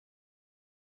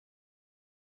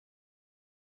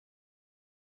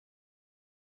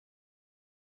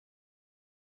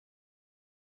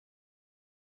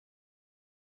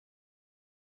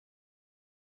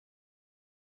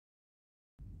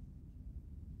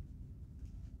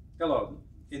Hello.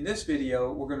 In this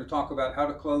video, we're going to talk about how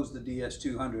to close the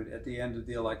DS200 at the end of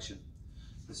the election.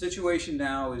 The situation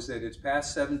now is that it's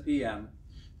past 7 p.m.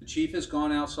 The chief has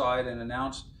gone outside and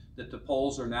announced that the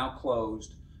polls are now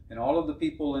closed, and all of the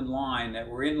people in line that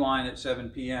were in line at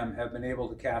 7 p.m. have been able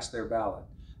to cast their ballot.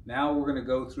 Now we're going to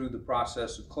go through the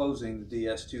process of closing the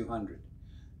DS200.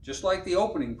 Just like the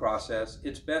opening process,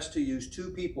 it's best to use two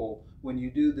people when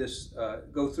you do this,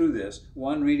 go through this,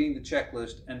 one reading the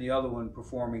checklist and the other one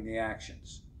performing the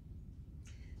actions.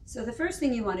 So the first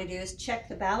thing you want to do is check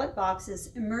the ballot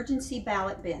box's emergency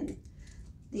ballot bin,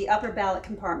 the upper ballot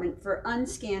compartment, for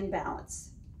unscanned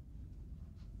ballots.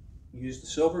 Use the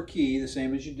silver key, the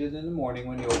same as you did in the morning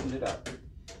when you opened it up.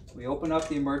 We open up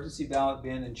the emergency ballot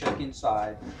bin and check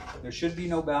inside. There should be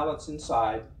no ballots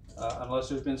inside unless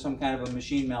there's been some kind of a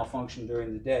machine malfunction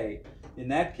during the day. In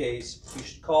that case, you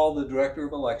should call the Director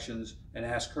of Elections and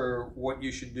ask her what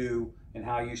you should do and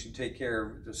how you should take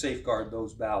care to safeguard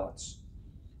those ballots.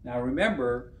 Now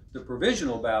remember, the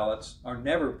provisional ballots are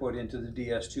never put into the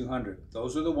DS200.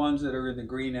 Those are the ones that are in the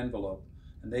green envelope,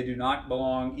 and they do not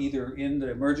belong either in the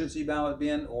emergency ballot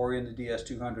bin or in the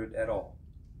DS200 at all.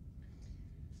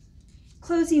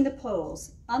 Closing the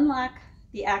polls. Unlock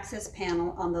the access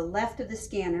panel on the left of the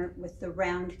scanner with the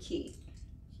round key.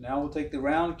 So now we'll take the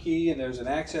round key, and there's an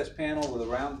access panel with a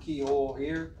round keyhole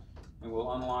here, and we'll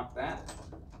unlock that.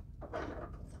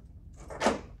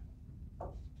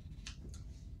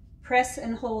 Press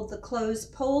and hold the close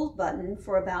poll button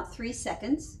for about 3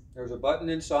 seconds. There's a button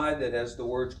inside that has the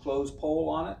words close poll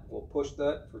on it. We'll push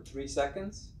that for 3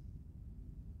 seconds.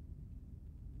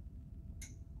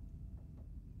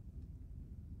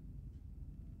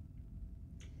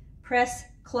 Press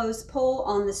close poll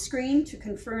on the screen to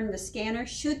confirm the scanner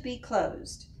should be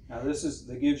closed. Now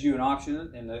that gives you an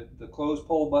option, and the close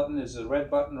poll button is the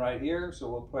red button right here, so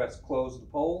we'll press close the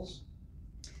polls.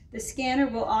 The scanner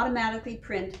will automatically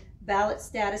print ballot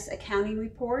status accounting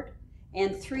report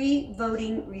and 3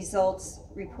 voting results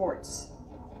reports.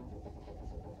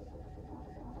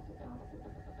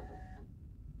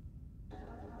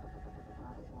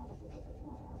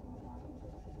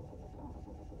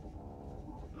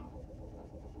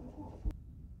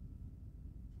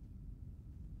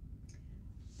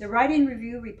 The write-in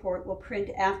review report will print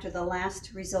after the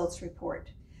last results report.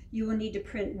 You will need to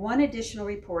print 1 additional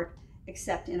report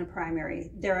except in a primary.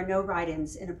 There are no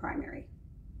write-ins in a primary.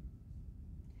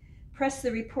 Press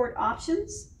the report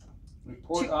options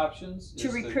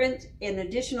to reprint an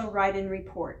additional write-in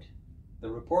report. The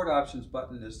report options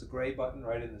button is the gray button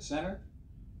right in the center.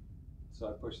 So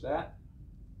I push that.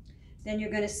 Then you're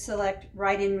going to select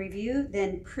write-in review,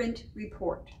 then print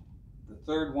report. The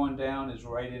third one down is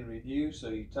write-in review, so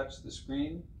you touch the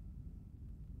screen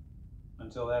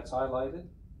until that's highlighted,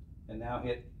 and now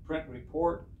hit print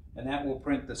report, and that will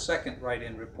print the second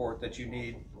write-in report that you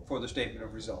need for the statement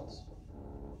of results.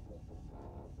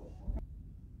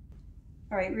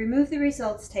 All right, remove the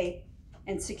results tape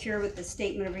and secure with the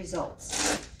statement of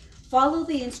results. Follow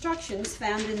the instructions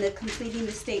found in the completing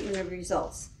the statement of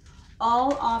results.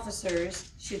 All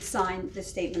officers should sign the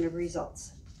statement of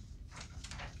results.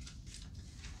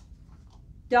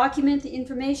 Document the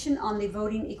information on the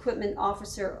voting equipment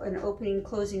officer and opening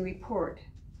closing report.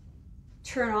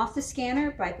 Turn off the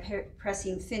scanner by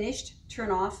pressing finished,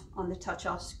 turn off on the touch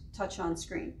on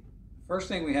screen. First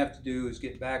thing we have to do is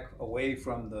get back away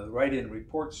from the write-in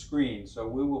report screen. So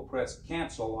we will press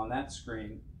cancel on that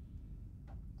screen.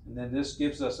 And then this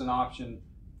gives us an option,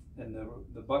 and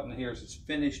the button here says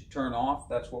finish, turn off.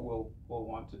 That's what we'll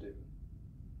want to do.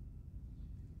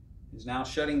 It's now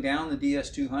shutting down the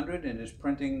DS200 and is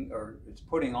printing, or it's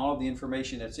putting all of the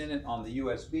information that's in it on the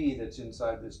USB that's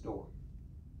inside this door.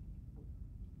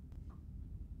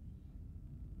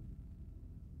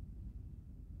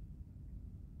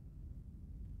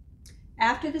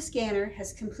 After the scanner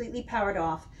has completely powered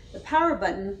off, the power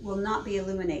button will not be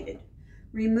illuminated.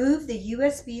 Remove the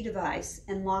USB device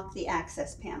and lock the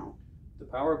access panel. The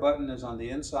power button is on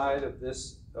the inside of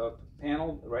this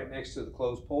panel, right next to the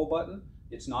close poll button.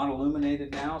 It's not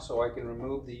illuminated now, so I can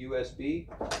remove the USB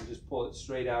and just pull it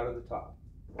straight out of the top.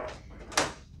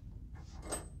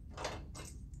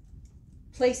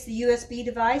 Place the USB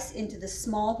device into the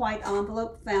small white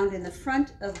envelope found in the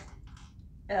front of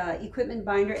equipment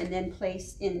binder, and then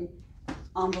place in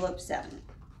envelope 7.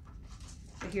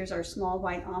 So here's our small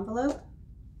white envelope.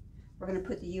 We're going to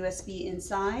put the USB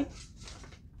inside,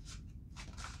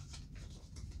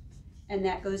 and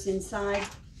that goes inside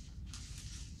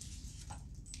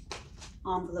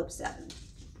envelope 7.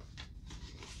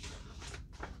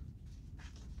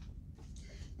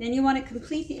 Then you want to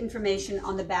complete the information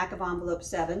on the back of envelope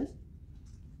 7.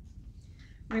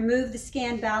 Remove the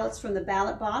scanned ballots from the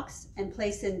ballot box and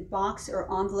place in box or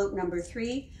envelope number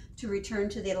 3 to return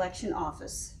to the election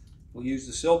office. We'll use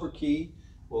the silver key.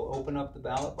 We'll open up the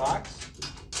ballot box,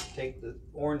 take the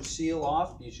orange seal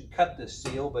off. You should cut this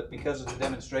seal, but because of the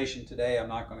demonstration today, I'm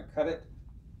not going to cut it.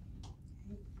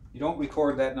 You don't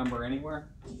record that number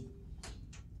anywhere.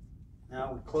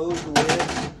 Now we close the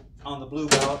lid on the blue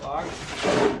ballot box,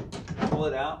 pull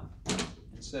it out,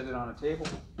 and set it on a table.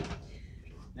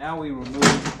 Now we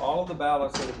remove all of the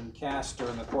ballots that have been cast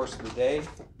during the course of the day.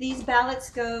 These ballots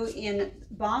go in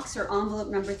box or envelope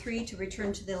number 3 to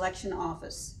return to the election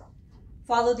office.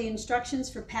 Follow the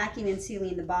instructions for packing and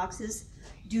sealing the boxes.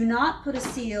 Do not put a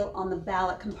seal on the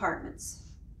ballot compartments.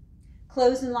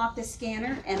 Close and lock the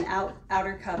scanner and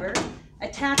outer cover.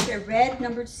 Attach a red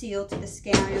numbered seal to the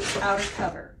scanner's outer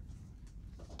cover.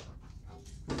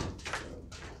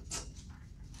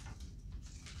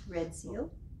 Red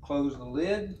seal. Close the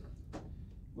lid.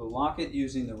 We'll lock it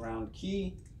using the round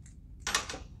key.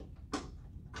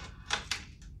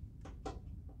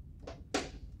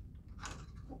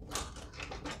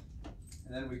 And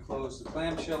then we close the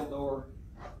clamshell door.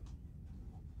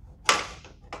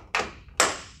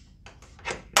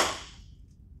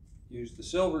 Use the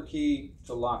silver key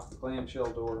to lock the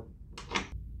clamshell door.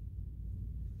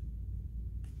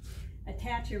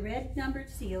 Attach a red numbered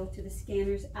seal to the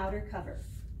scanner's outer cover.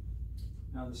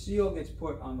 Now the seal gets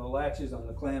put on the latches on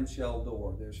the clamshell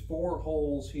door. There's 4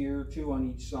 holes here, 2 on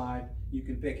each side. You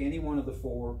can pick any one of the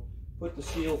 4, put the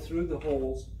seal through the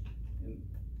holes, and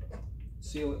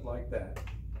seal it like that.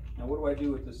 Now what do I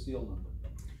do with the seal number?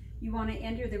 You want to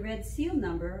enter the red seal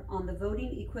number on the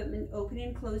voting equipment opening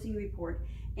and closing report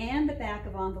and the back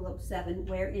of envelope 7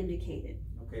 where indicated.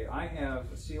 Okay, I have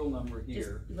a seal number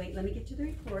here. Just wait, let me get to the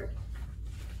report.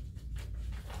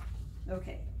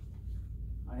 Okay.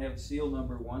 I have seal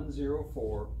number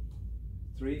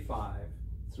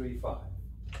 1043535.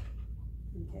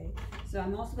 Okay, so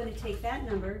I'm also going to take that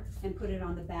number and put it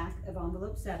on the back of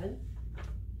envelope 7.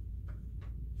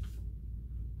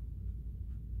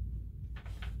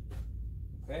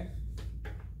 Okay,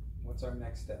 what's our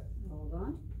next step? Hold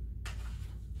on.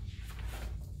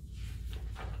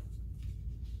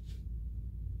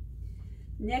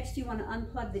 Next, you want to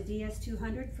unplug the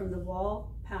DS200 from the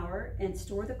wall power and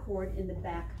store the cord in the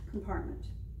back compartment.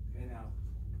 Okay, now,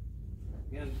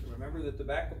 again, remember that the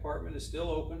back compartment is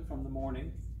still open from the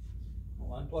morning.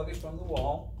 We'll unplug it from the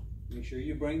wall. Make sure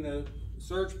you bring the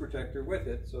surge protector with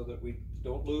it so that we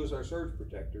don't lose our surge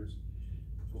protectors.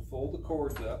 We'll fold the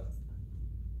cords up.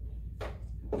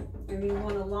 And we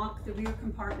want to lock the rear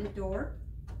compartment door.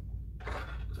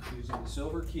 Using the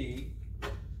silver key,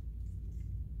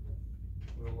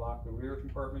 we'll lock the rear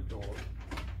compartment door.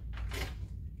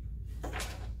 And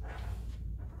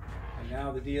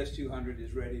now the DS200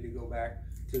 is ready to go back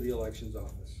to the elections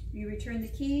office. You return the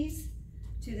keys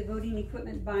to the voting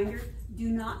equipment binder. Do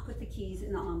not put the keys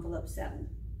in the envelope 7.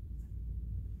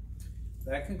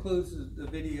 That concludes the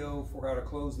video for how to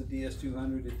close the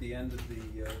DS200 at the end of the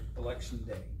election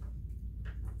day.